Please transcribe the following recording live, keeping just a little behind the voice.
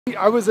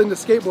I was into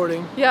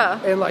skateboarding.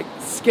 Yeah. And like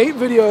skate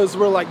videos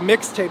were like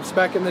mixtapes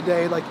back in the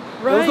day. Like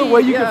right, that was the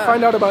way you could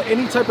find out about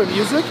any type of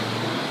music.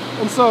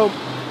 And so,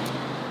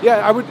 yeah,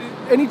 I would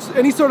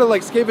any sort of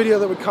like skate video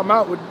that would come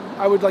out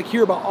I would like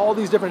hear about all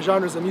these different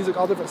genres of music,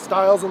 all different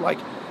styles, and like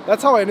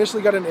that's how I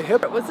initially got into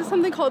hip. Was this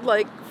something called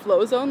like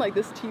Flow Zone, like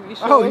this TV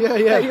show? Oh yeah,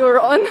 yeah. That you were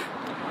on?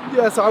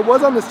 Yeah, so I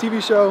was on this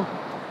TV show,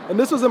 and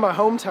this was in my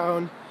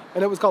hometown,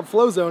 and it was called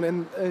Flow Zone,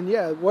 and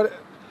yeah,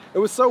 it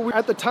was so weird.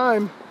 At the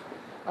time,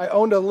 I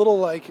owned a little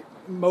like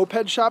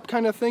moped shop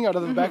kind of thing out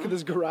of the back of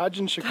this garage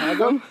in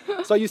Chicago.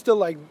 So I used to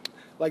like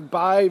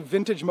buy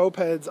vintage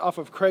mopeds off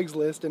of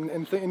Craigslist and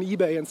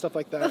eBay and stuff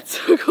like that. That's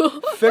so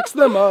cool. Fix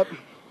them up,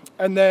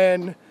 and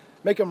then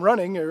make them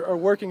running or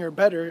working or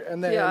better,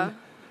 and then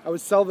I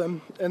would sell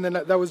them, and then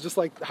that was just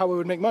like how we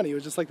would make money. It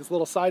was just like this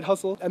little side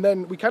hustle, and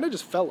then we kind of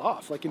just fell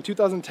off. Like in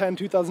 2010,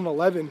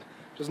 2011,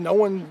 just no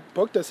one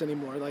booked us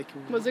anymore. Like,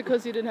 was it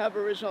because you didn't have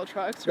original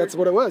tracks? That's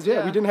what it was.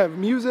 Yeah, we didn't have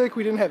music,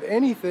 we didn't have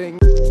anything.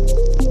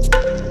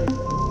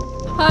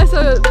 Hi,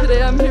 so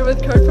today I'm here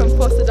with Curt from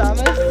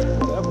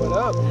FLOSSTRADAMUS. What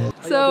up?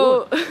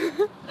 So,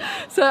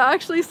 so I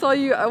actually saw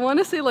you, I want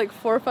to say like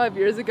 4 or 5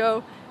 years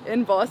ago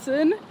in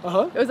Boston.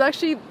 It was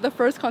actually the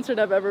first concert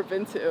I've ever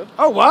been to.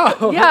 Oh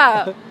wow!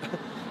 Yeah.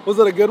 Was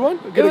it a good one?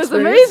 A good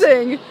experience?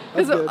 Amazing.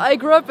 Because I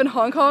grew up in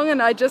Hong Kong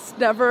and I just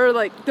never,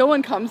 like, no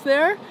one comes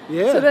there.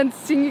 Yeah. So then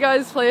seeing you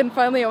guys play, and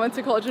finally I went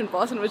to college in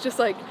Boston, it was just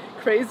like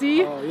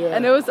crazy. Oh yeah.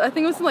 And I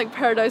think it was in like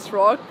Paradise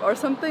Rock or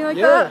something like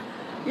that.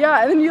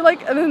 Yeah, and then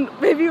and then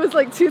maybe it was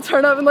like 2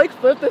 Turnt Up and like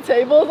flip the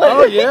table. Like.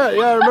 Oh yeah,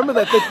 I remember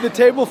that. The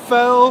table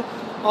fell.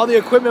 All the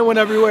equipment went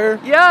everywhere.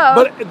 Yeah.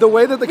 But the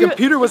way that the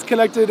computer was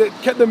connected,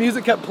 the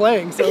music kept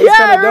playing. So it was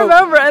yeah, I dope.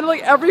 remember, and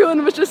like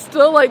everyone was just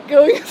still like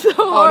going so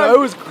hard. Oh no, it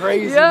was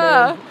crazy.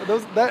 Yeah.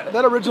 Man.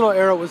 That original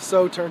era was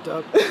so turned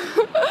up.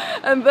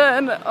 And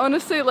then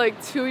honestly,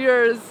 like 2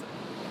 years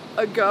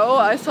ago,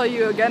 I saw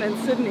you again in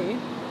Sydney.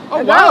 Oh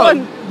and wow,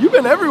 you've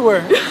been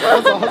everywhere.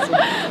 That's awesome.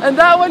 And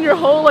that one, your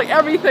whole like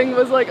everything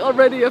was like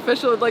already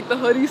official with like the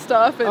hoodie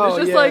stuff, and it's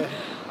just like.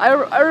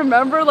 I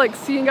remember like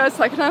seeing guys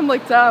second time,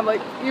 like damn,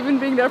 like even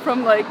being there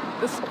from like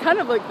this kind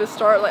of like the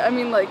start, like I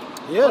mean like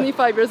only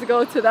 5 years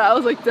ago to that, I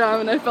was like damn,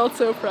 and I felt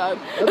so proud.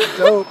 That's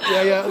dope.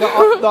 Yeah.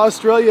 The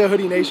Australia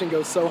Hoodie Nation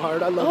goes so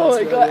hard. I love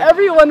Australia. Oh my god,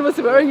 everyone was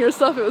wearing your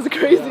stuff. It was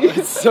crazy. Yeah,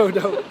 it's so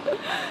dope.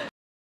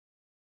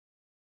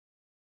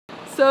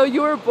 So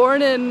you were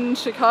born in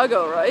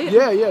Chicago, right?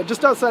 Yeah,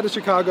 just outside of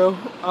Chicago.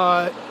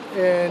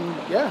 And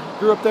yeah,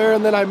 grew up there,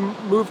 and then I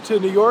moved to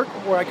New York,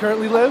 where I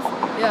currently live.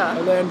 Yeah.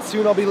 And then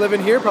soon I'll be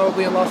living here,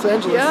 probably in Los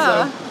Angeles.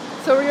 Yeah.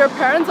 So were your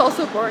parents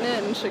also born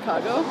in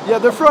Chicago? Yeah,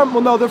 they're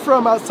from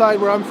outside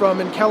where I'm from,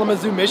 in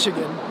Kalamazoo,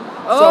 Michigan.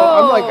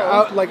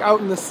 Oh. So I'm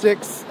out in the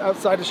sticks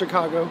outside of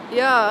Chicago.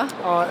 Yeah.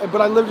 But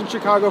I lived in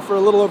Chicago for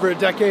a little over a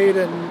decade,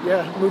 and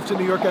yeah, moved to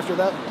New York after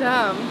that.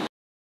 Damn.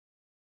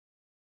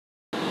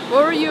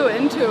 What were you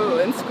into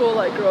in school,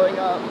 like growing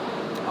up?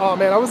 Oh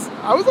man,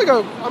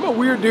 I'm a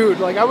weird dude.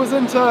 Like I was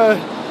into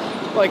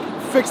like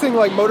fixing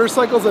like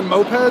motorcycles and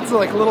mopeds, and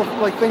like little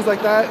like things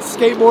like that,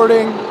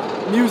 skateboarding,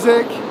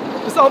 music,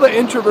 just all the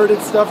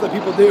introverted stuff that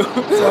people do.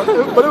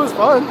 But it was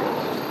fun.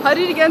 How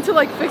did you get into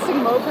like fixing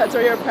mopeds?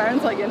 Are your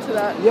parents like into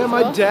that? Yeah,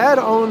 my dad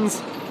owns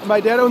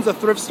a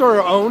thrift store,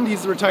 or owned.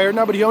 He's retired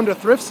now, but he owned a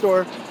thrift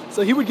store.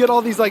 So he would get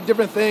all these like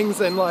different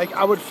things, and like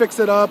I would fix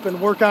it up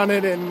and work on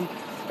it, and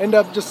end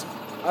up just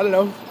I don't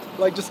know,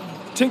 like just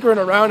tinkering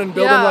around and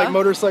building like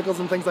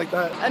motorcycles and things like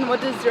that. And what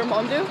does your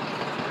mom do?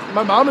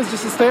 My mom is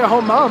just a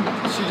stay-at-home mom.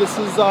 She just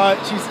is.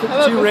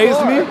 She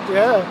raised me.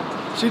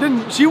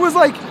 Yeah. She was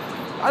like,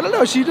 I don't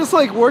know. She just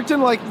like worked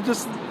in like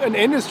just an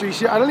industry.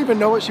 I don't even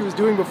know what she was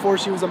doing before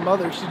she was a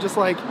mother. She just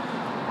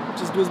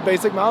was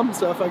basic mom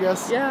stuff, I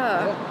guess.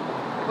 Yeah.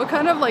 What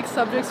kind of like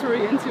subjects were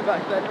you into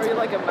back then? Were you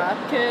like a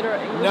math kid or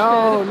English kid?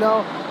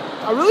 No.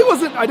 I really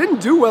wasn't. I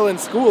didn't do well in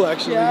school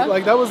actually. Yeah.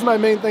 Like that was my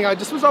main thing. I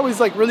just was always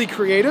like really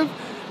creative.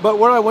 But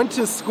where I went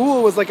to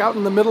school was like out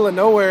in the middle of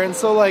nowhere, and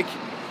so like,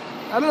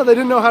 I don't know, they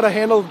didn't know how to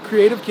handle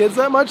creative kids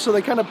that much, so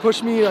they kind of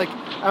pushed me like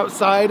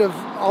outside of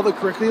all the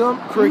curriculum.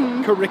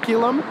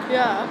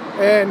 Yeah.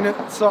 And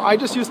so I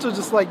just used to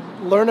just like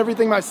learn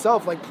everything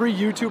myself, like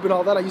pre-YouTube and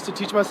all that. I used to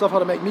teach myself how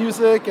to make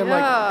music and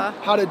like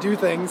how to do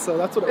things, so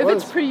that's what it was.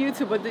 If it's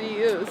pre-YouTube, what did you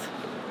use?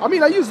 I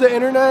mean, I use the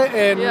internet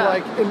and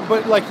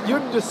but like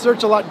you'd just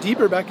search a lot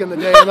deeper back in the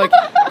day and like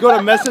go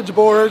to message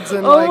boards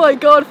and oh my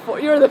god,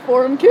 you're the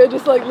forum kid,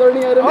 just like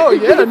learning how to. Oh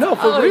yeah, no,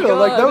 for real. God.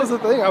 Like that was the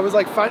thing. I was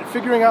like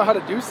figuring out how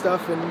to do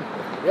stuff, and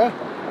yeah,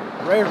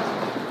 rare.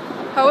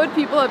 How would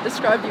people have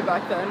described you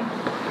back then?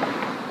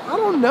 I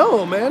don't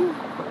know, man.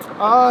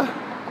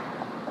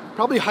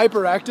 Probably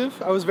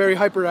hyperactive. I was very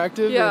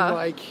hyperactive and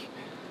like,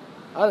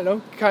 I don't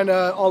know, kind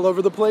of all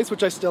over the place,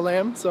 which I still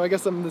am. So I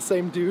guess I'm the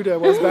same dude I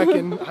was back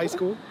in high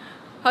school.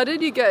 How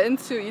did you get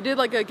into, you did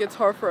like a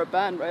guitar for a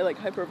band, right? Like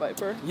Hyper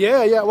Viper?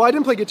 Yeah. Well, I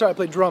didn't play guitar. I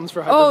played drums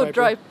for Hyper Viper.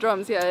 Oh,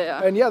 drums,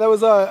 yeah. And yeah, that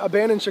was a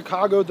band in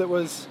Chicago that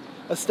was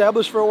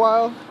established for a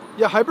while.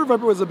 Yeah, Hyper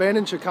Viper was a band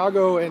in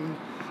Chicago, and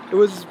It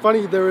was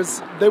funny.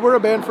 They were a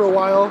band for a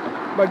while.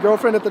 My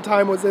girlfriend at the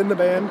time was in the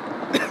band,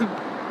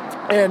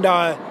 and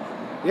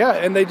yeah,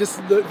 and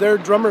their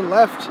drummer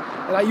left,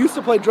 and I used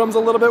to play drums a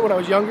little bit when I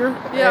was younger.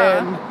 Yeah.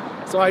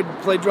 And so I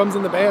played drums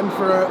in the band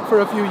for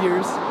a few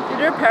years. Did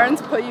your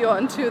parents put you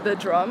onto the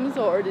drums,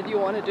 or did you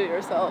want to do it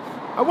yourself?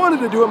 I wanted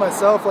to do it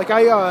myself. Like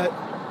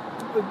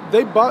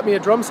they bought me a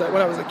drum set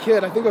when I was a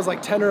kid. I think I was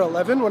like 10 or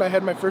 11 when I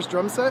had my first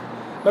drum set.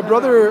 My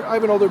brother, I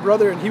have an older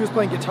brother, and he was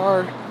playing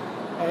guitar,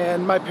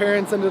 and my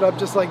parents ended up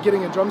just like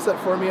getting a drum set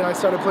for me, and I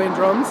started playing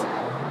drums,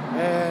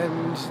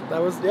 and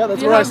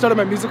that's where I started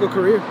my musical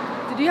career.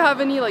 Did you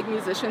have any like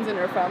musicians in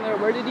your family, or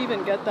where did you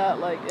even get that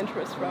like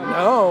interest from?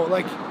 No,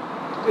 like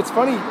it's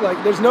funny,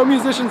 like there's no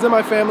musicians in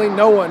my family.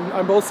 No one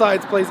on both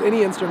sides plays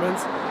any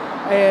instruments,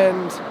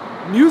 and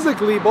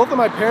musically, both of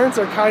my parents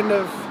are kind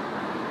of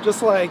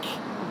just like,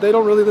 they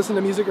don't really listen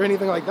to music or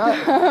anything like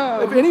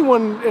that. If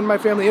anyone in my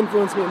family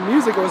influenced me in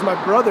music, it was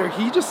my brother.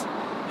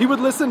 He would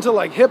listen to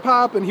like hip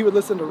hop, and he would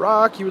listen to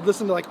rock. He would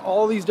listen to like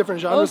all these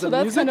different genres of music. Oh,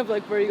 so that's kind of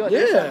like where you got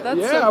your stuff. That's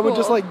so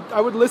cool.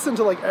 I would listen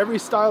to like every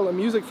style of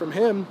music from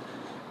him,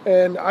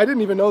 and I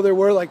didn't even know there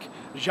were like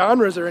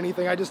genres or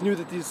anything. I just knew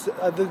that these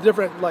the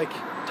different like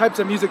types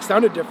of music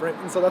sounded different,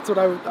 and so that's what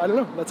I don't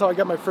know. That's how I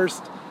got my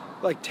first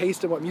like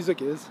taste of what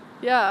music is.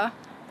 Yeah.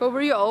 But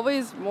were you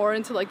always more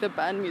into like the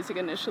band music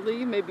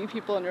initially? Maybe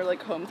people in your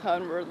like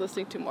hometown were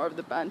listening to more of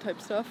the band type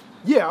stuff?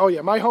 Yeah, oh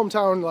yeah. My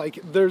hometown, like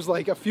there's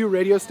like a few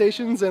radio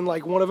stations, and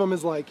like one of them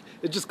is like,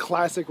 it's just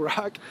classic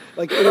rock.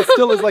 Like, and it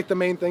still is like the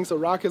main thing, so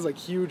rock is like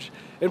huge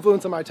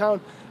influence in my town.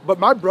 But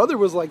my brother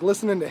was like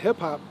listening to hip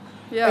hop.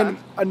 Yeah. And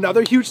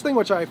another huge thing,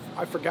 which I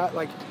forgot,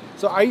 like,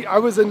 so I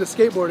was into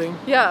skateboarding.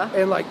 Yeah.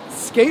 And like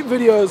skate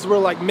videos were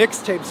like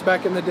mixtapes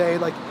back in the day.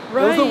 Like,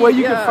 right, that was the way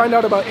you could find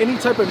out about any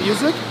type of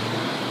music.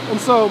 And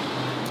so,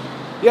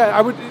 yeah,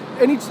 I would,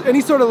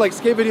 any sort of like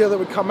skate video that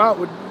would come out,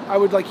 I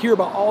would like hear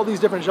about all these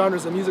different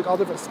genres of music, all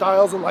different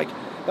styles, and like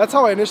that's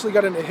how I initially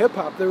got into hip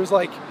hop. There was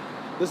like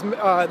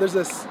there's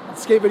this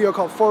skate video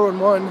called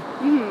 411,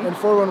 and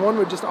 411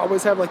 would just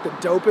always have like the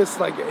dopest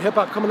like hip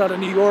hop coming out of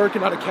New York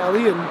and out of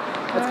Cali, and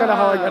that's kind of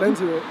how I got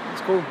into it.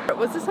 It's cool.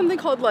 Was this something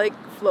called like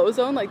Flow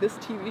Zone, like this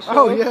TV show?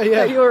 Oh yeah, yeah.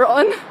 That you were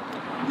on?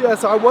 Yeah,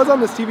 so I was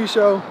on this TV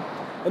show,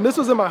 and this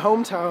was in my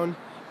hometown.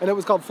 And it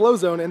was called Flow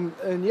Zone,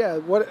 and yeah,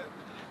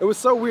 it was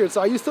so weird.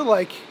 So I used to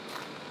like,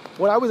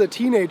 when I was a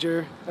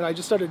teenager and I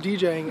just started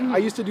DJing, I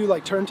used to do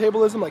like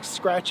turntablism, like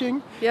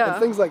scratching and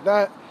things like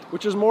that,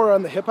 which is more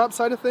on the hip hop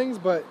side of things.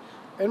 But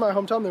in my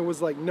hometown, there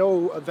was like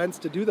no events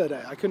to do that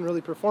at. I couldn't really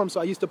perform, so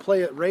I used to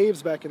play at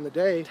raves back in the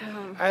day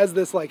as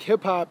this like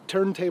hip hop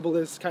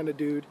turntablist kind of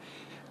dude.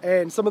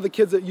 And some of the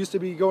kids that used to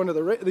be going to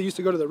they used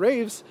to go to the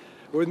raves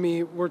with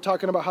me were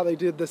talking about how they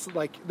did this,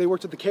 like they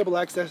worked at the cable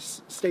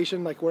access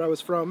station, like where I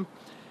was from.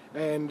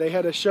 And they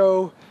had a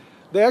show.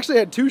 They actually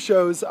had two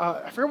shows.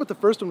 I forgot what the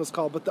first one was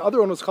called, but the other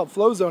one was called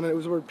Flow Zone, and it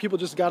was where people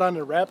just got on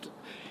and rapped,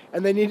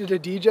 and they needed a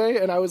DJ,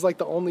 and I was like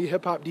the only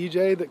hip hop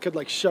DJ that could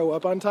like show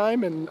up on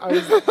time, and I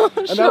was,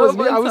 and that was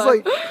me.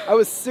 I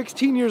was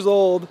 16 years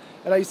old,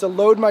 and I used to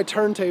load my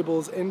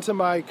turntables into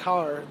my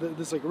car,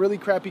 this like really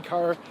crappy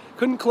car.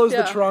 Couldn't close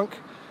the trunk,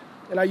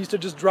 and I used to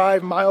just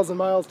drive miles and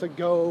miles to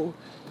go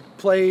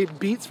play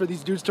beats for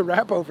these dudes to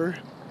rap over.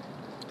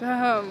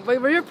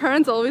 But were your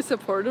parents always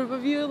supportive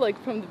of you, like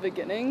from the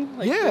beginning?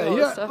 Like,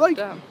 yeah. Stuff? Like,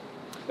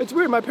 it's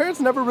weird. My parents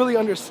never really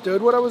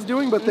understood what I was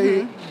doing, but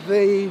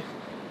they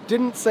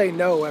didn't say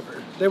no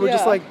ever. They were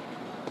just like,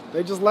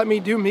 they just let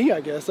me do me,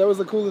 I guess. That was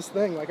the coolest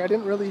thing. Like, I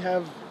didn't really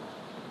have,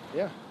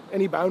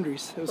 any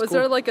boundaries. It was cool.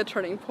 There like a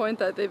turning point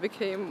that they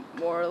became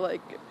more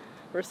like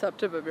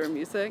receptive of your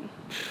music?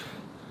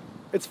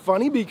 It's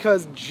funny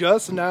because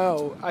just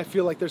now I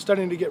feel like they're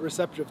starting to get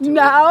receptive to it.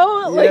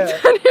 Now?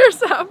 Like 10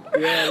 years after?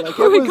 Yeah, like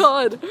oh my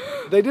god.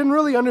 They didn't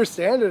really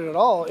understand it at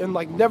all, and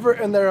like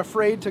and they're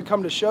afraid to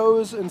come to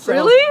shows, and so.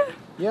 Really?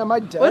 Yeah, my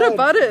dad. What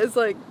about it is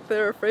like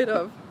they're afraid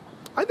of?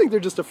 I think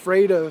they're just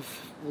afraid of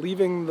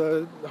leaving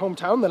the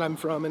hometown that I'm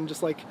from, and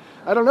just like,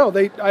 I don't know,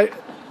 they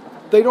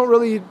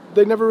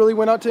never really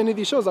went out to any of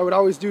these shows. I would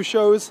always do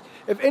shows.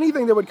 If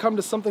anything, they would come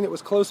to something that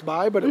was close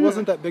by, but it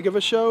wasn't that big of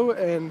a show,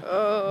 and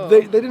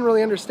they didn't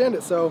really understand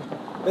it, so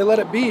they let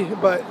it be.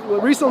 But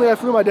recently I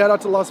flew my dad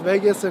out to Las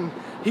Vegas, and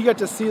he got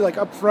to see like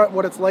up front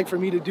what it's like for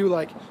me to do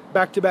like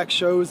back-to-back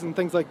shows and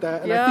things like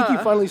that, and I think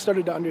he finally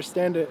started to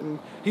understand it, and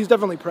he's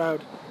definitely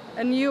proud.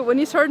 And when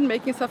you started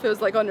making stuff, it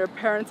was like on your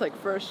parents' like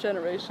first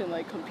generation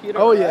like computer,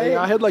 Oh right?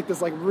 yeah, I had like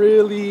this like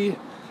really...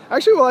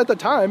 Actually, well, at the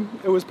time,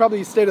 it was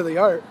probably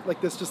state-of-the-art. Like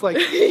this, just like...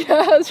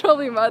 yeah, it's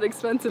probably mad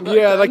expensive back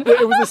then. Like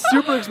it was a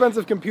super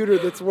expensive computer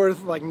that's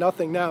worth like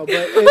nothing now.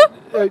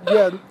 But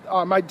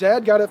my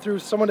dad got it through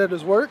someone at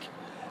his work,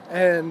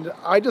 and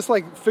I just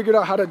like figured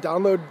out how to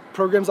download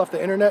programs off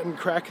the internet and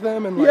crack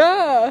them. And like,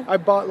 I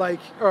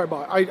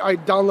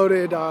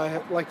downloaded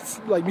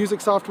like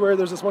music software.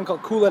 There's this one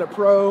called Cool Edit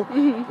Pro,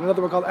 and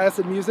another one called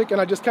Acid Music, and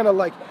I just kind of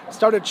like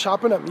started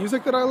chopping up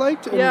music that I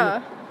liked.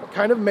 And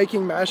kind of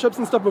making mashups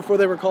and stuff before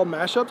they were called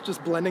mashups,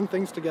 just blending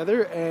things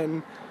together,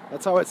 and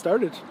that's how it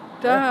started.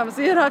 Damn,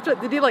 so you'd have to,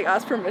 did you like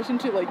ask permission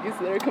to like use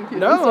their computer?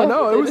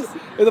 No,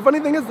 the funny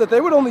thing is that they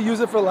would only use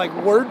it for like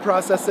word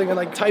processing and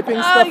like typing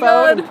stuff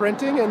out and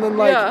printing, and then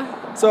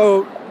like,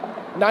 so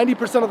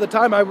 90% of the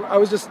time I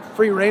was just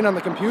free reign on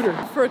the computer.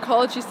 For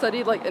college you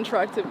studied like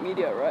interactive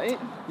media, right?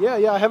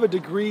 Yeah, I have a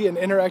degree in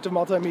interactive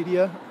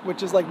multimedia,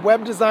 which is like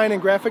web design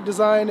and graphic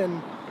design,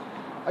 and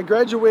I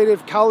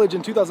graduated college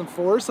in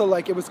 2004, so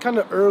like it was kind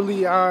of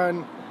early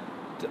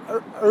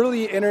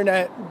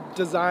internet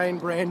design,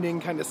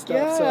 branding kind of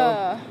stuff.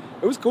 So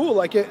it was cool.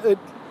 Like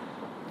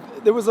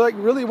there was like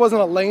really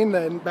wasn't a lane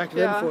back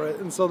then for it,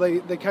 and so I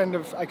kind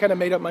of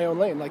made up my own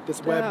lane, like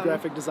this web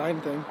graphic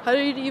design thing. How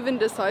did you even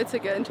decide to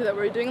get into that?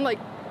 Were you doing like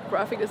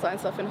graphic design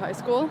stuff in high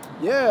school?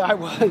 Yeah, I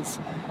was.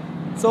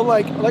 So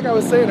like I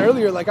was saying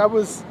earlier, like I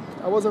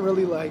wasn't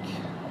really like,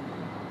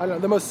 I don't know,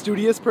 the most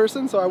studious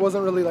person, so I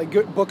wasn't really like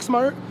good book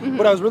smart,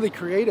 but I was really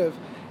creative.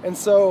 And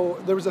so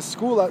there was a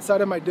school outside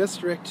of my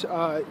district,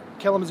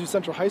 Kalamazoo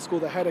Central High School,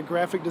 that had a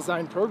graphic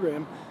design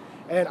program.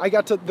 And I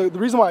got to, the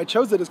reason why I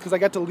chose it is because I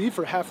got to leave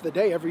for half the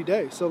day every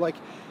day. So like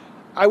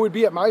I would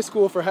be at my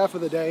school for half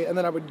of the day, and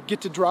then I would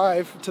get to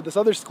drive to this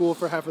other school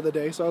for half of the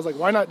day. So I was like,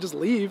 why not just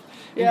leave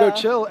and go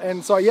chill?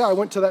 And so I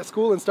went to that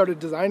school and started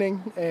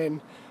designing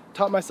and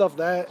taught myself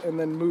that, and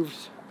then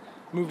moved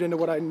into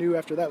what I knew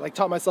after that. Like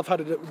taught myself how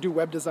to do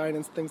web design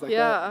and things like that.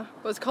 Yeah.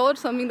 Was college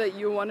something that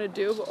you want to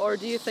do, or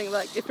do you think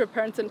like if your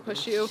parents didn't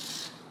push you,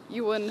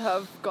 you wouldn't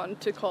have gone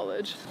to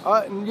college?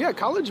 Yeah,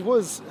 college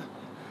was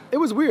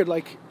weird.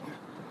 Like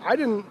I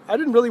didn't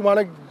really want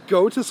to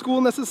go to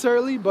school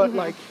necessarily, but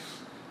like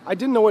I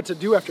didn't know what to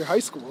do after high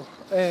school.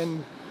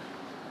 And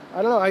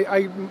I don't know,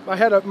 I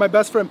had my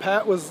best friend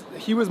Pat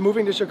he was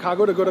moving to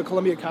Chicago to go to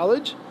Columbia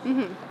College,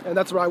 and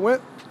that's where I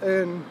went,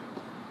 and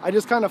I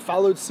just kind of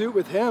followed suit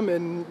with him,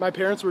 and my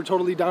parents were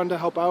totally down to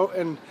help out,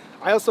 and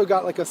I also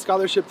got like a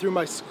scholarship through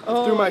my state,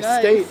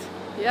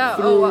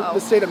 through the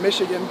state of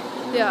Michigan.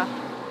 Yeah.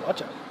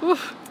 Watch out.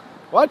 Oof.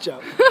 Watch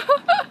out.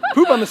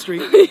 Poop on the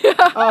street.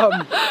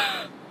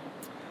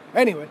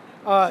 Anyway,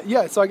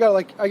 so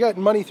I got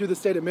money through the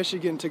state of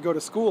Michigan to go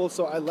to school,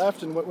 so I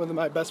left and went with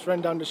my best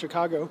friend down to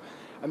Chicago,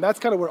 and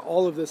that's kind of where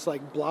all of this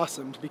like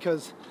blossomed,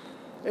 because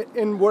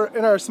in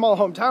our small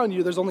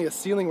hometown, there's only a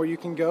ceiling where you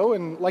can go,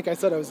 and like I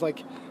said, I was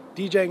like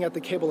DJing at the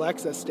cable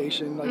access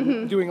station,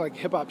 like doing like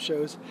hip hop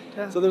shows.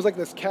 Yeah. So there's like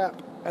this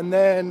cap, and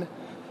then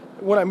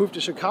when I moved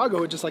to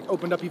Chicago, it just like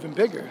opened up even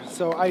bigger.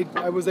 So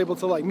I was able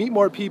to like meet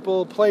more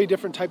people, play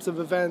different types of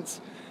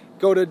events,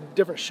 go to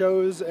different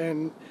shows,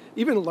 and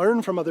even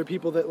learn from other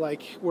people that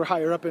like were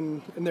higher up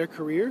in their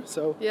career.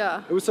 So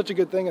it was such a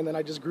good thing, and then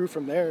I just grew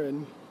from there.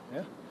 And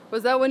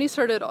was that when you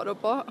started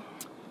Autobot?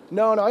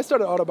 No, I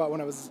started Autobot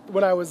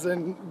when I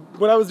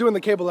was doing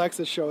the cable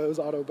access show. It was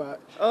Autobot.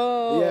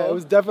 Oh. Yeah, it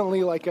was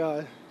definitely like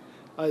a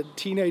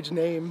teenage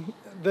name.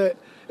 That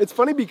it's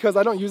funny because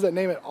I don't use that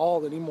name at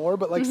all anymore,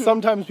 but like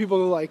sometimes people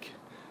like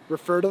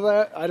refer to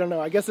that. I don't know.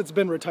 I guess it's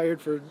been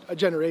retired for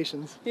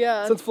generations.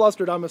 Yeah. Since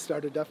FLOSSTRADAMUS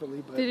started,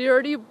 definitely. But. Did you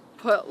already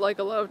put like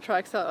a lot of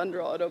tracks out under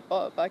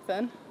Autobot back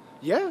then?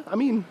 Yeah, I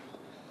mean,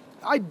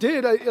 I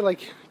did. I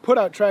like put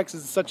out tracks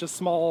is such a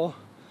small.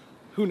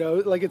 Who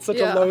knows? Like it's such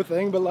a low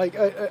thing, but like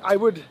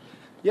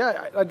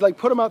I'd like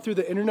put them out through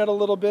the internet a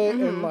little bit,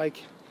 and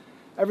like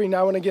every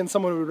now and again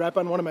someone would rap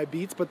on one of my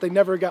beats, but they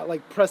never got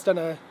like pressed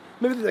on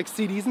maybe like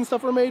CDs and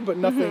stuff were made, but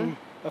nothing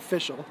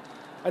official.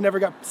 I never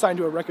got signed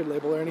to a record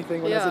label or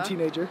anything when I was a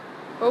teenager.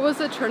 What was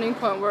the turning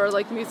point where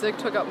like music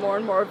took up more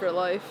and more of your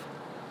life?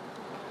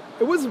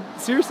 It was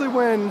seriously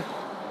when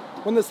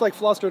this like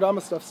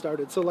FLOSSTRADAMUS stuff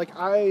started. So like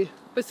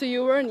But so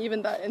you weren't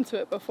even that into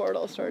it before it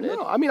all started?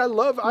 No, I mean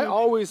I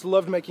always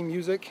loved making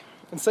music,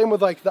 and same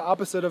with like the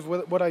opposite of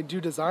what I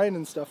do, design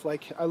and stuff.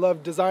 Like I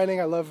love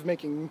designing, I love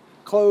making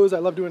clothes, I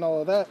love doing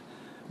all of that.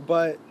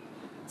 But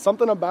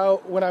something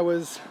about when I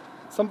was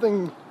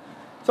something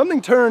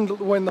turned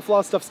when the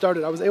Floss stuff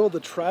started. I was able to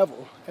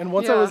travel, and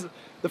once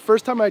the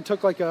first time I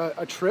took like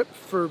a trip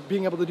for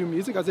being able to do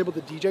music, I was able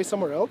to DJ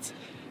somewhere else.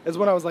 Is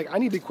when I was like, I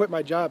need to quit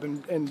my job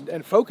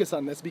and focus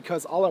on this,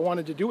 because all I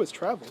wanted to do was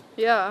travel.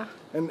 Yeah.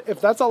 And if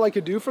that's all I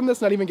could do from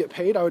this, not even get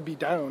paid, I would be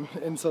down.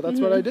 And so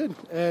that's what I did.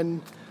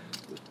 And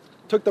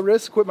took the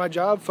risk, quit my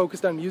job,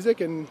 focused on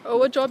music. And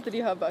what job did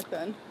you have back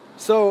then?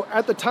 So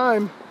at the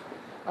time,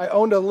 I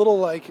owned a little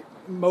like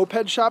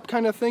moped shop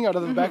kind of thing out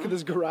of the back of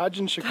this garage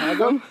in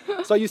Chicago.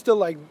 So I used to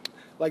like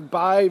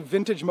buy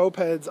vintage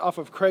mopeds off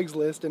of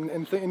Craigslist and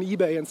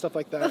eBay and stuff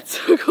like that. That's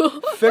so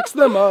cool. Fix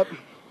them up,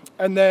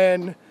 and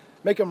then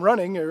make them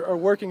running or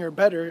working or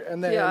better,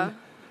 and then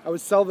I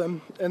would sell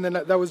them, and then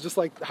that was just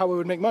like how we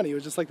would make money. It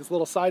was just like this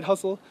little side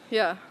hustle.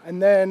 Yeah.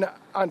 And then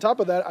on top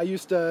of that, I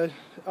used to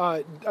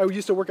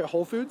work at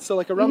Whole Foods. So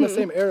like around the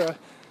same era,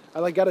 I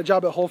like got a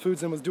job at Whole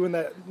Foods and was doing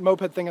that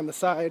moped thing on the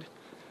side,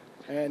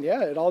 and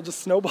it all just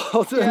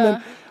snowballed. And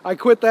then I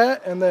quit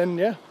that, and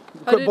then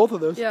quit both of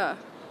those. Yeah.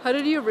 How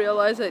did you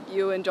realize that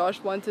you and Josh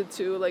wanted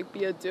to like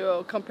be a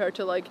duo compared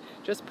to like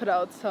just put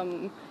out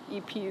some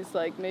EPs,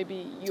 like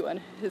maybe you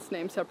and his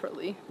name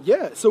separately?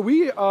 Yeah, so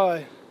it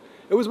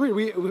was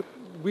weird.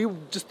 we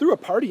just threw a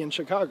party in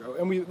Chicago,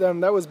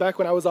 and that was back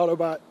when I was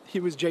Autobot, he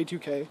was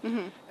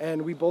J2K,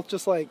 and we both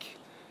just like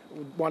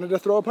wanted to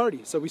throw a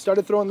party. So we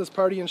started throwing this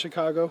party in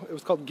Chicago. It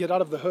was called Get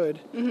Out of the Hood,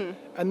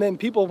 and then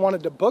people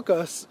wanted to book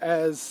us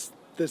as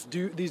these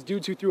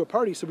dudes who threw a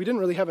party. So we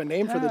didn't really have a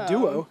name for the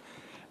duo.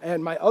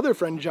 And my other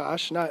friend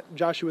Josh, not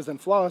Josh who was in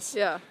Floss,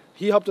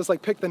 he helped us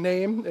like pick the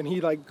name, and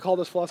he like called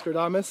us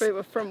FLOSSTRADAMUS. Wait,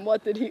 but from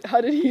what did he?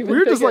 How did he even? We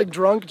were just like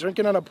drunk,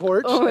 drinking on a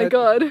porch. Oh my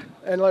god!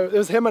 And like, it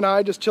was him and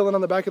I just chilling on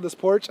the back of this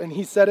porch, and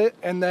he said it,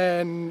 and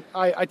then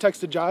I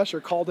texted Josh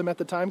or called him at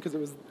the time because it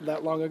was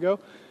that long ago.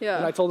 Yeah.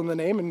 And I told him the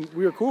name, and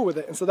we were cool with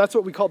it, and so that's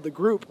what we called the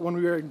group when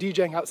we were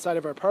DJing outside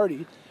of our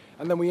party,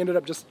 and then we ended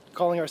up just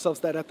calling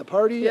ourselves that at the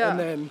party, and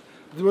then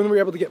when we were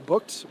able to get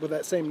booked with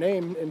that same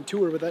name and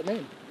tour with that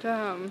name.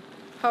 Damn.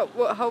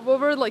 What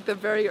were like the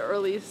very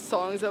early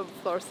songs of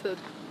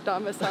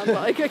FLOSSTRADAMUS sound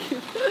like?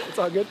 It's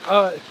all good.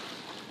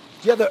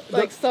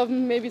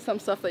 Maybe some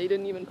stuff that you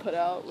didn't even put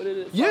out. What did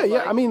it Yeah.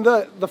 like? I mean,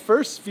 the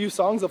first few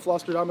songs of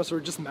FLOSSTRADAMUS were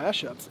just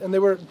mashups, and they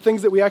were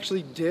things that we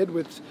actually did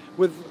with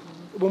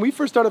when we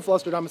first started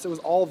FLOSSTRADAMUS. It was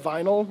all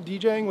vinyl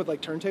DJing with like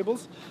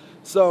turntables.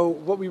 So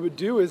what we would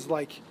do is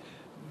like,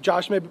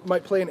 Josh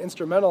might play an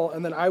instrumental,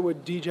 and then I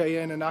would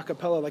DJ in an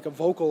acapella, like a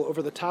vocal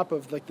over the top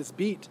of like this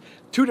beat,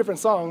 2 different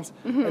songs,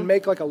 and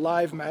make like a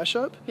live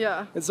mashup.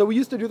 Yeah. And so we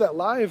used to do that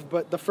live,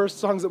 but the first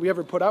songs that we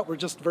ever put out were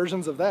just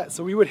versions of that.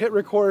 So we would hit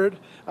record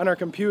on our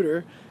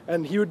computer,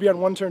 and he would be on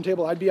one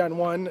turntable, I'd be on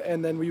one,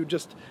 and then we would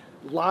just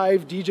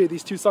live DJ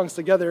these 2 songs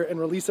together and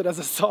release it as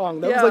a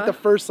song. That was like the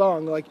first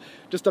song, like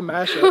just a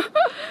mashup.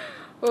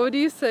 What would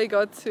you say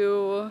got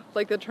to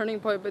like the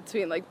turning point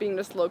between like being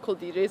just local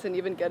DJs and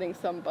even getting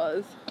some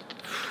buzz?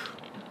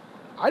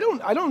 I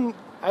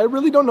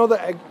really don't know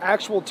the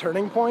actual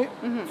turning point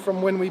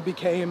from when we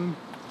became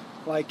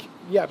like,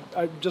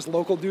 just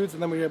local dudes,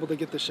 and then we were able to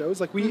get the shows.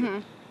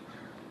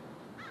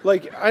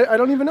 Like I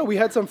don't even know. We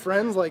had some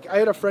friends, like I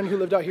had a friend who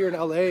lived out here in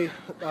LA,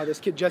 this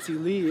kid Jesse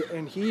Lee,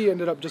 and he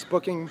ended up just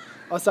booking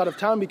us out of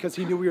town because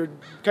he knew we were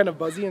kind of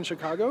buzzy in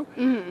Chicago.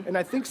 And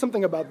I think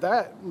something about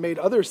that made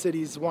other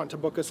cities want to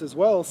book us as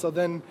well. So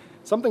then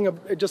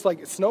it just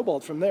like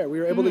snowballed from there. We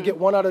were able to get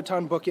one out of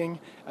town booking,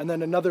 and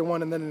then another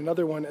one, and then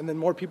another one, and then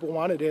more people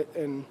wanted it.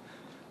 And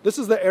this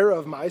is the era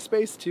of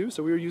MySpace too.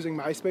 So we were using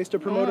MySpace to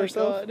promote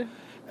ourselves. God.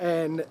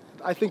 And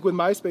I think with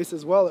MySpace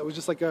as well, it was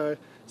just like a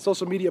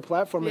social media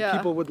platform, and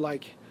people would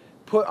like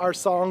put our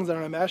songs and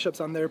our mashups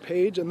on their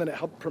page, and then it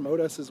helped promote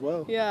us as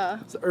well. Yeah.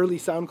 It's early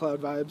SoundCloud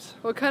vibes.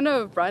 What kind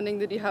of branding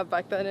did you have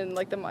back then in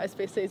like the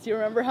MySpace days? Do you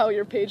remember how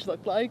your page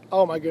looked like?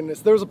 Oh my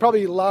goodness. There was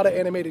probably a lot of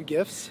animated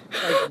GIFs.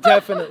 Like,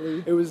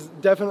 definitely. It was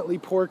definitely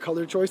poor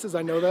color choices.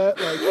 I know that.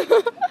 Like,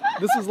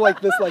 this is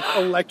like this like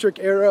electric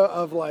era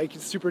of like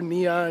super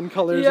neon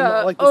colors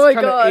and like this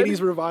kind of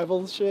 80s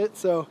revival shit.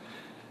 So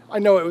I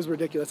know it was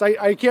ridiculous.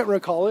 I can't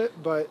recall it,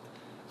 but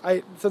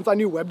since I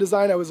knew web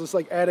design, I was just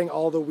like adding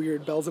all the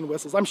weird bells and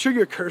whistles. I'm sure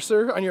your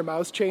cursor on your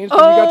mouse changed when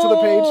you got to the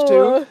page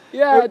too.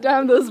 Yeah,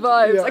 damn those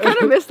vibes. Yeah. I kind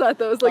of missed that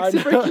though. It was like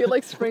super cute,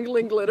 like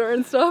sprinkling glitter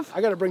and stuff.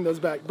 I gotta bring those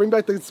back. Bring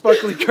back the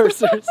sparkly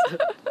cursors.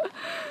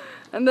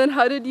 And then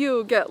how did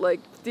you get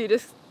like,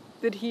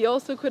 did he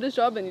also quit his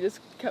job and you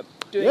just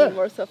kept doing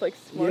more stuff like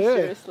more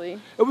seriously?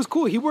 It was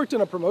cool. He worked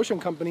in a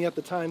promotion company at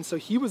the time, so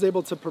he was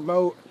able to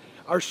promote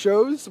our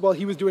shows while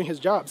he was doing his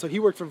job. So he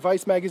worked for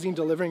Vice Magazine,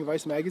 delivering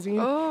Vice Magazine.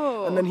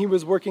 Oh. And then he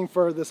was working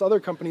for this other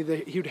company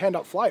that he would hand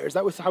out flyers.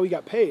 That was how he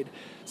got paid.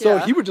 So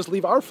he would just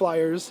leave our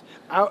flyers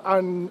out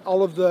on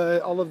all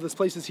of these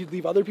places. He'd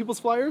leave other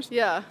people's flyers.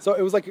 Yeah. So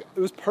it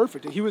was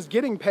perfect. He was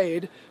getting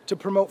paid to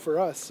promote for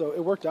us. So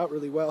it worked out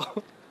really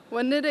well.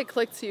 When did it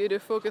click to you to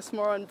focus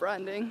more on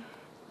branding?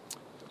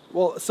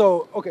 Well,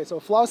 so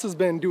Floss has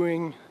been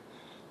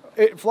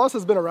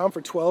around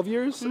for 12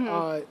 years.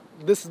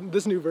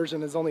 This new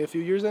version is only a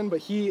few years in,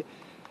 but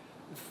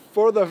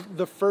for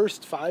the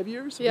first 5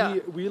 years,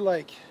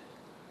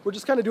 we're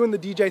just kind of doing the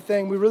DJ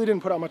thing. We really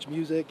didn't put out much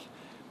music.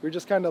 We were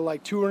just kind of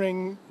like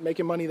touring,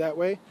 making money that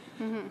way.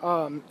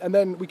 And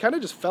then we kind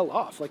of just fell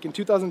off. Like in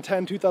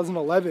 2010,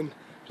 2011,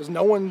 just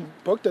no one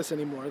booked us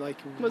anymore. Like,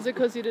 was it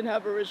because you didn't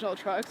have original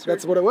tracks?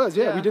 That's what it was.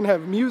 Yeah, we didn't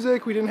have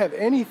music. We didn't have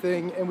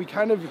anything, and we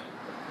kind of,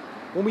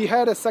 when we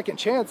had a second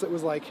chance, it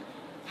was like,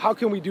 how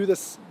can we do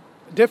this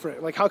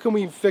different? Like, how can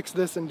we fix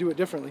this and do it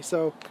differently?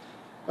 So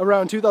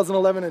around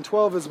 2011 and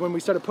 12 is when we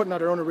started putting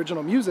out our own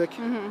original music.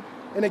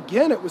 And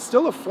again, it was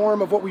still a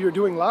form of what we were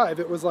doing live.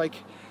 It was like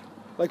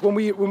when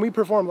we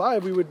performed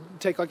live, we would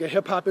take like a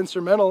hip hop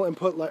instrumental and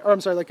put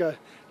like a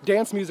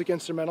dance music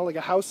instrumental, like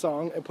a house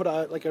song, and put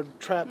like a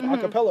trap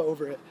acapella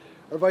over it,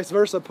 or vice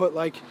versa. Put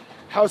like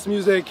a house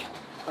music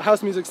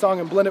song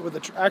and blend it with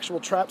the actual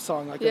trap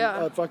song, like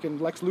a fucking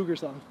Lex Luger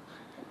song.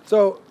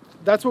 So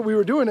that's what we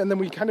were doing, and then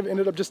we kind of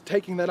ended up just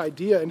taking that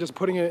idea and just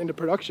putting it into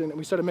production, and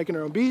we started making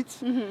our own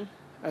beats,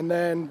 and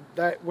then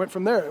that went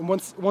from there. And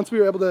once we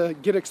were able to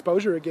get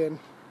exposure again,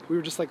 we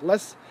were just like,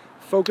 let's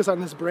focus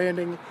on this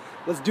branding.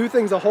 Let's do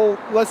things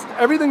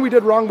everything we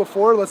did wrong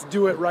before, let's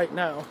do it right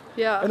now.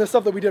 Yeah. And the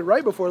stuff that we did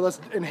right before,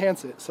 let's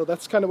enhance it. So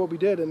that's kind of what we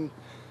did, and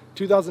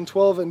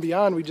 2012 and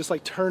beyond, we just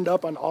like turned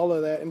up on all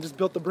of that and just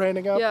built the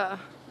branding up. Yeah.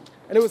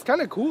 And it was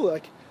kind of cool.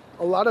 Like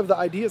a lot of the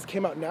ideas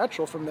came out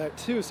natural from that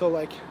too. So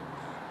like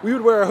we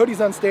would wear our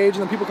hoodies on stage,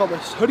 and then people called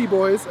us hoodie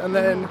boys, and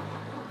then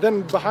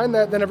behind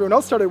that, then everyone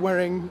else started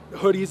wearing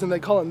hoodies and they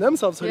calling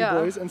themselves hoodie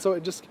boys. And so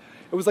it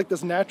was like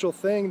this natural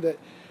thing that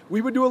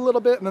we would do a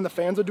little bit and then the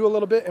fans would do a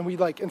little bit, and we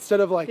like, instead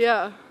of like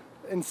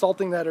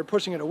insulting that or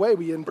pushing it away,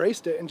 we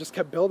embraced it and just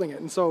kept building it.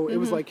 And so it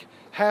was like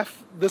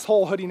half, this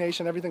whole Hoodie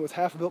Nation, everything was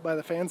half built by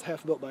the fans,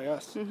 half built by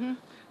us.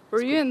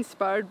 Were you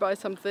inspired by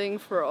something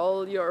for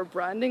all your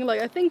branding?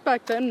 Like I think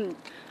back then,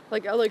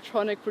 like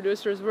electronic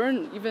producers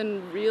weren't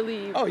even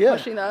really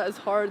pushing that as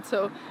hard.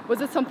 So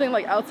was it something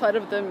like outside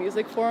of the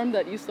music form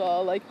that you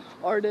saw like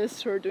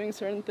artists who were doing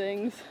certain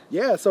things?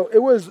 Yeah, so it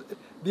was,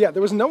 there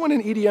was no one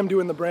in EDM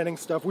doing the branding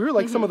stuff. We were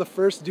like some of the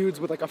first dudes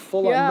with like a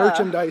full-on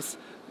merchandise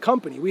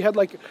company. We had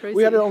like,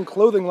 we had our own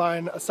clothing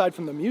line aside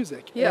from the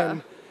music.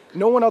 And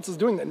no one else is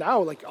doing that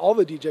now. Like all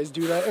the DJs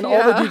do that, and all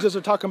the DJs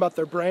are talking about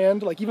their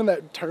brand. Like even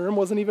that term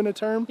wasn't even a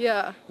term.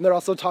 And they're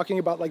also talking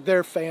about like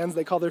their fans.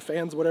 They call their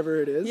fans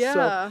whatever it is.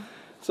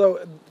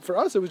 So for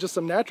us, it was just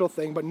some natural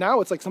thing. But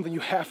now it's like something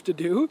you have to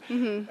do.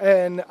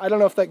 And I don't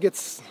know if it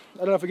gets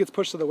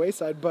pushed to the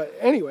wayside. But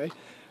anyway,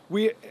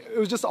 it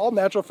was just all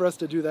natural for us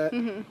to do that.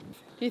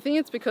 Do you think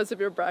it's because of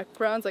your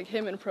backgrounds, like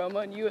him in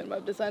promo and you in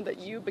web design, that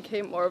you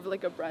became more of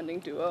like a branding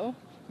duo?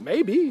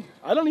 Maybe.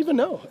 I don't even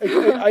know.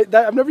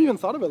 I've never even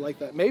thought of it like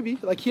that. Maybe.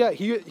 Like, yeah,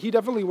 he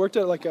definitely worked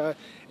at like a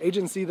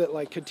agency that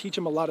like could teach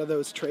him a lot of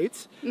those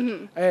traits.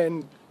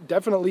 And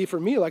definitely for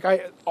me, like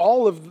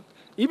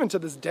even to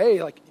this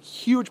day, like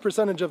huge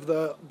percentage of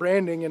the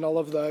branding and all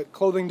of the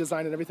clothing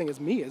design and everything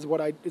is me, is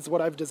what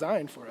I've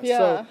designed for us.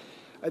 So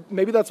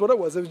maybe that's what it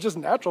was. It was just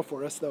natural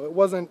for us though. It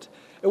wasn't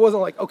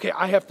like, okay,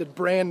 I have to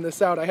brand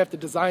this out. I have to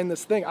design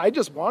this thing. I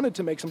just wanted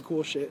to make some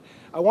cool shit.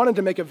 I wanted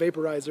to make a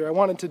vaporizer. I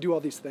wanted to do all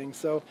these things.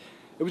 So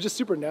it was just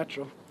super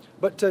natural.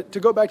 But to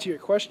go back to your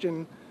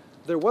question,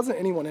 there wasn't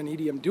anyone in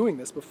EDM doing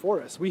this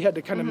before us. We had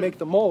to kind of make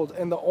the mold.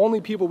 And the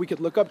only people we could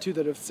look up to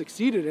that have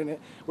succeeded in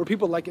it were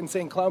people like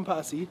Insane Clown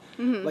Posse.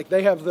 Like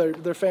they have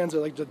their fans are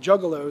like the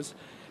Juggalos.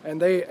 And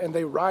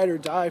they ride or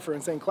die for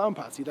Insane Clown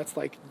Posse.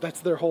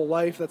 That's their whole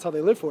life. That's how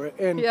they live for it.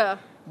 And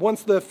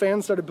once the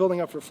fans started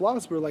building up for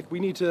Floss, we were like, we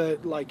need to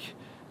like,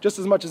 just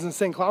as much as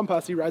Insane Clown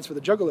Posse rides for the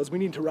Juggalos, we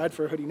need to ride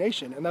for Hoodie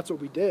Nation. And that's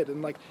what we did.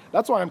 And like,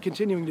 that's why I'm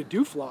continuing to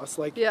do Floss.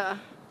 Like,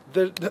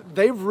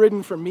 they've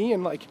ridden for me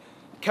and like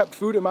kept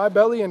food in my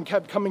belly and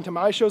kept coming to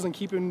my shows and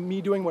keeping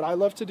me doing what I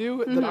love to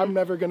do. That I'm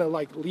never gonna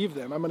like leave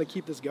them. I'm gonna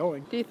keep this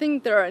going. Do you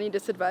think there are any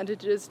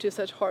disadvantages to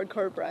such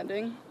hardcore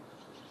branding?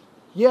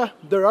 Yeah,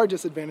 there are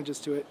disadvantages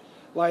to it.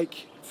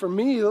 Like, for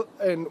me,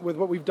 and with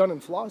what we've done in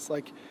Floss,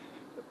 like,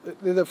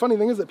 the funny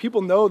thing is that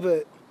people know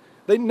that,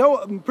 they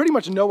pretty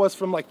much know us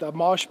from, like, the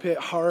Mosh Pit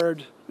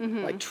hard,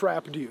 like,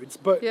 trap dudes.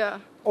 But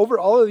over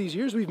all of these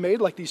years, we've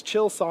made, like, these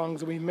chill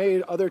songs, and we've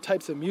made other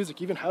types of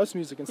music, even house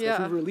music and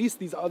stuff. We've released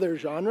these other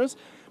genres,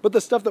 but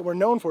the stuff that we're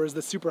known for is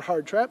the super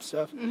hard trap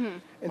stuff.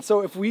 And so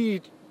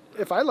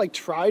if I like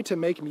try to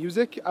make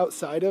music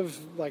outside of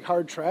like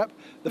hard trap,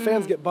 the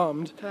fans get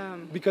bummed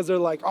because they're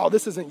like, oh,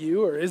 this isn't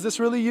you, or is this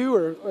really you,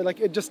 or like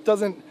it just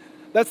doesn't.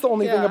 That's the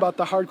only thing about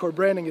the hardcore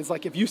branding is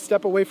like if you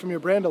step away from your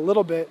brand a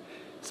little bit,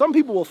 some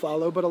people will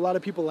follow, but a lot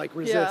of people like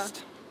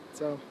resist.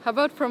 So how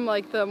about from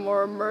like the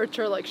more merch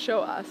or like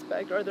show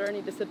aspect? Are there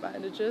any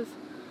disadvantages?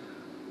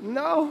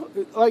 No,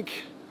 like.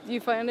 Do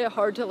you find it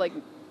hard to like,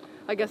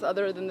 I guess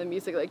other than the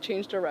music, like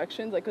change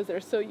directions, like because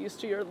they're so used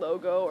to your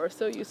logo or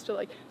so used to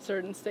like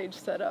certain stage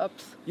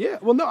setups? Yeah,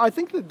 well, no, I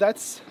think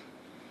that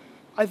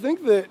I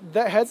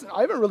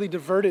haven't really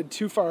diverted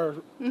too far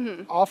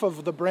off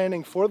of the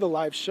branding for the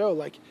live show.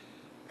 Like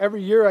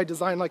every year I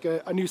design like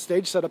a new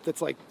stage setup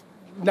that's like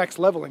next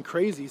level and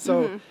crazy.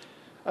 So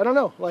I don't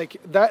know, like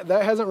that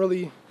hasn't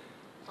really,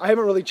 I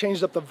haven't really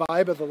changed up the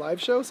vibe of the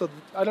live show. So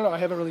I don't know, I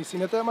haven't really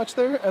seen it that much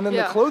there. And then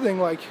the clothing,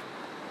 like,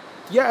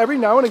 yeah, every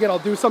now and again I'll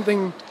do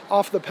something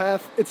off the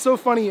path. It's so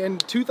funny, in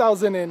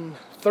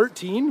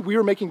 2013 we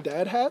were making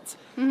dad hats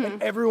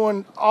and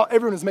everyone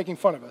is making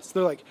fun of us.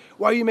 They're like,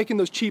 why are you making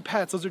those cheap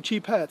hats? Those are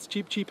cheap hats,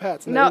 cheap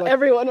hats. And now like,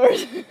 everyone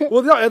was.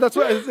 Well, no, that's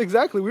what,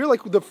 exactly. We were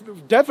like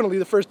definitely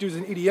the first dudes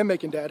in EDM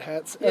making dad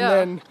hats. And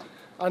then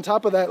on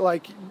top of that,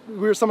 like we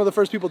were some of the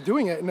first people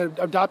doing it and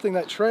adopting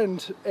that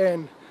trend.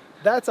 And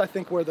that's, I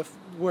think, where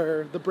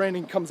the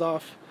branding comes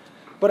off.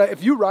 But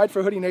if you ride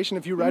for Hoodie Nation,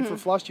 if you ride for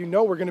Floss, you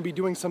know we're going to be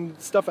doing some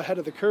stuff ahead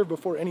of the curve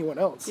before anyone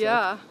else.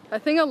 Yeah, I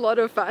think a lot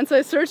of fans,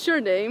 I searched your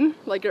name,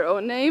 like your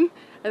own name,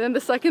 and then the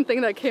second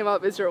thing that came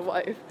up is your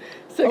wife.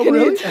 So can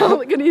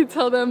you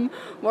tell them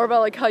more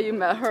about like how you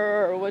met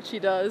her or what she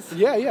does?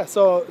 Yeah.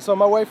 So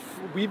my wife,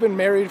 we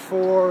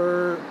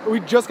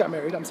just got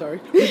married. I'm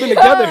sorry.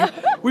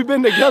 We've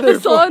been together. I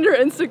saw on your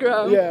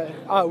Instagram.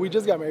 Yeah, we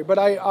just got married. But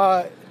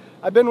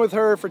I've been with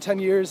her for 10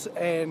 years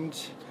and.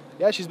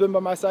 Yeah, she's been by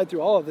my side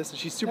through all of this, and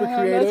she's super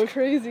creative. That's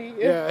crazy.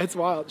 Yeah, it's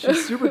wild.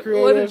 She's super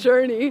creative. What a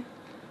journey.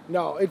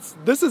 No,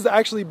 this has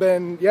actually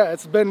been,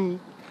 it's been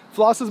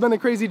Floss has been a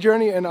crazy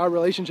journey, and our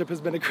relationship has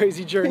been a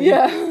crazy journey.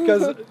 Yeah.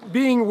 Because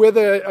being with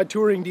a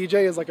touring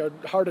DJ is like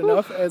hard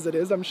enough as it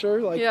is, I'm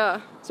sure. Like, yeah.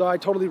 So I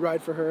totally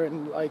ride for her,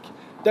 and like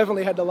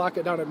definitely had to lock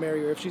it down and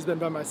marry her if she's been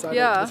by my side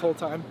like, this whole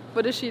time.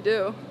 What does she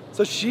do?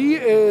 So she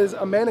is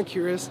a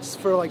manicurist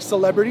for like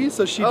celebrities.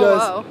 So she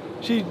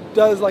she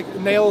does like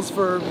nails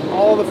for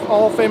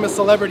all famous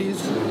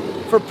celebrities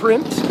for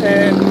print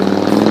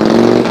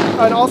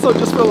and also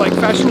just for like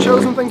fashion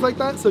shows and things like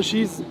that. So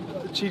she's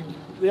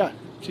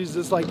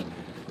just like,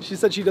 she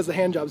said she does the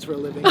hand jobs for a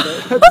living.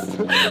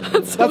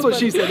 That's what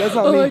she said. That's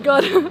not me. Oh my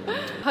god.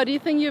 How do you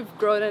think you've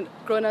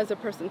grown as a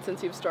person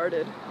since you've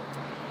started?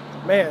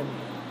 Man,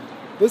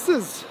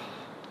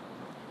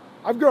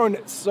 I've grown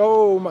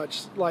so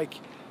much. Like,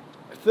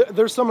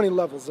 there's so many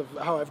levels of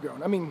how I've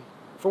grown. I mean,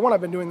 for one,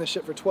 I've been doing this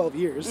shit for 12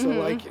 years. So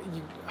like,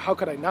 how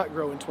could I not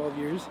grow in 12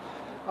 years?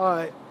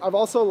 I've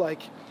also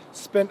like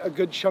spent a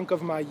good chunk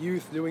of my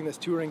youth doing this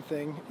touring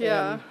thing.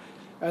 Yeah.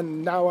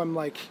 And now I'm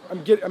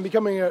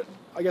becoming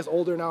I guess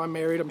older now. I'm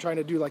married. I'm trying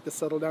to do like the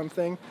settle down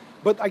thing.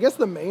 But I guess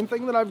the main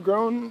thing that I've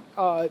grown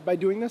by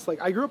doing this,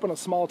 like I grew up in a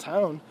small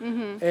town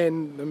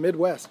in the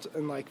Midwest,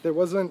 and like there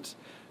wasn't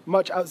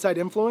much outside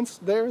influence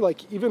there.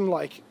 Like even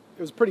like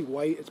it was pretty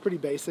white. It's pretty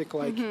basic.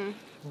 Like,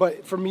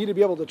 but for me to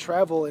be able to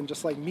travel and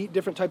just like meet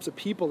different types of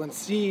people and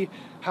see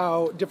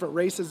how different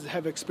races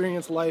have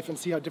experienced life and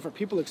see how different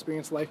people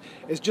experience life,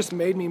 it's just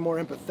made me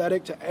more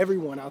empathetic to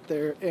everyone out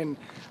there. And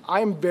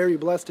I'm very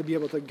blessed to be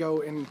able to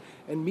go and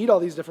meet all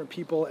these different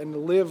people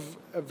and live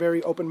a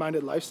very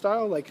open-minded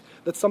lifestyle. Like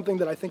that's something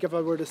that I think if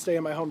I were to stay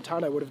in my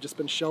hometown, I would have just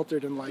been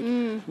sheltered and like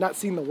not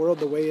seen the world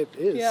the way it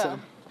is. Yeah. So.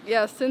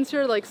 Yeah. Since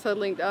you're like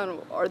settling down,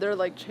 are there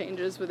like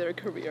changes with your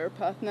career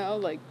path now?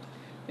 Like,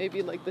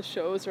 maybe like the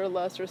shows are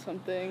less or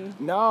something?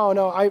 No.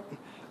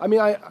 I mean,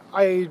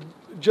 I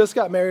just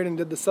got married and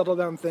did the settle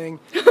down thing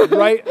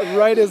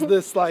right as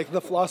this like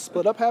the Floss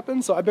split up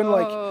happened. So I've been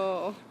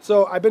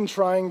I've been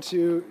trying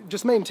to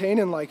just maintain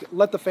and like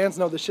let the fans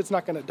know this shit's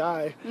not gonna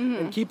die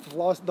and keep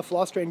the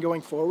Floss train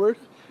going forward,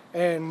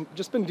 and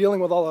just been dealing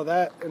with all of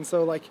that. And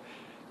so like,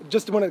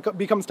 just when it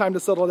becomes time to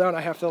settle down,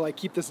 I have to like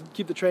keep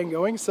the train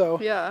going. So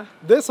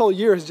this whole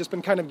year has just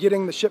been kind of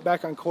getting the ship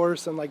back on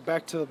course and like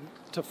back to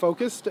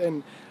focused.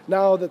 And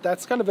now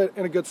that's kind of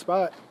in a good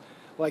spot,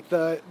 like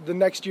the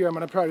next year I'm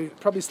gonna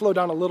probably slow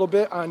down a little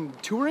bit on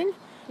touring,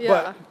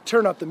 but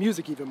turn up the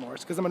music even more,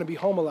 because I'm gonna be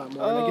home a lot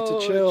more and I get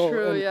to chill.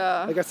 True,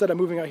 and like I said, I'm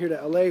moving out here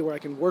to LA where I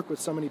can work with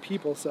so many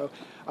people. So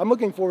I'm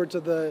looking forward to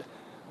the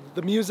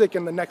music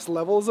and the next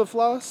levels of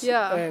Floss,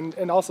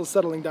 and also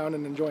settling down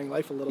and enjoying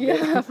life a little bit.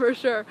 Yeah, for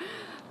sure.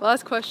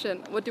 Last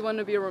question, what do you want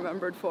to be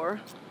remembered for?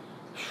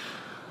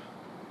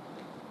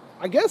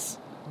 I guess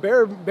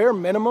bare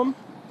minimum,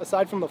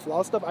 aside from the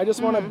Floss stuff, I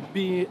just want to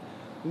be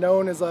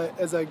known as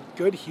a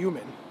good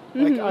human.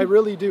 Like I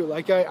really do.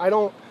 Like I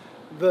don't,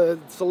 the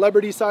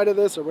celebrity side of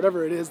this or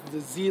whatever it is,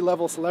 the Z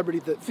level celebrity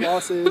that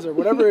Floss is or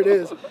whatever it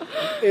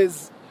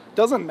is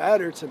doesn't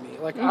matter to me.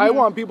 Like I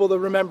want people to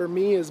remember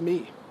me as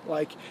me.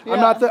 Like I'm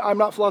not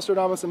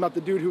FLOSSTRADAMUS. I'm not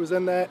the dude who was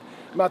in that.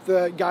 I'm not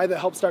the guy that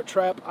helped start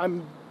trap.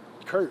 I'm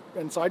Curt,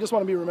 and so I just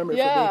want to be remembered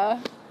for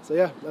me. So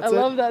yeah, that's it.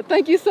 I love that.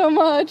 Thank you so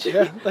much.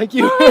 Yeah, thank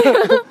you.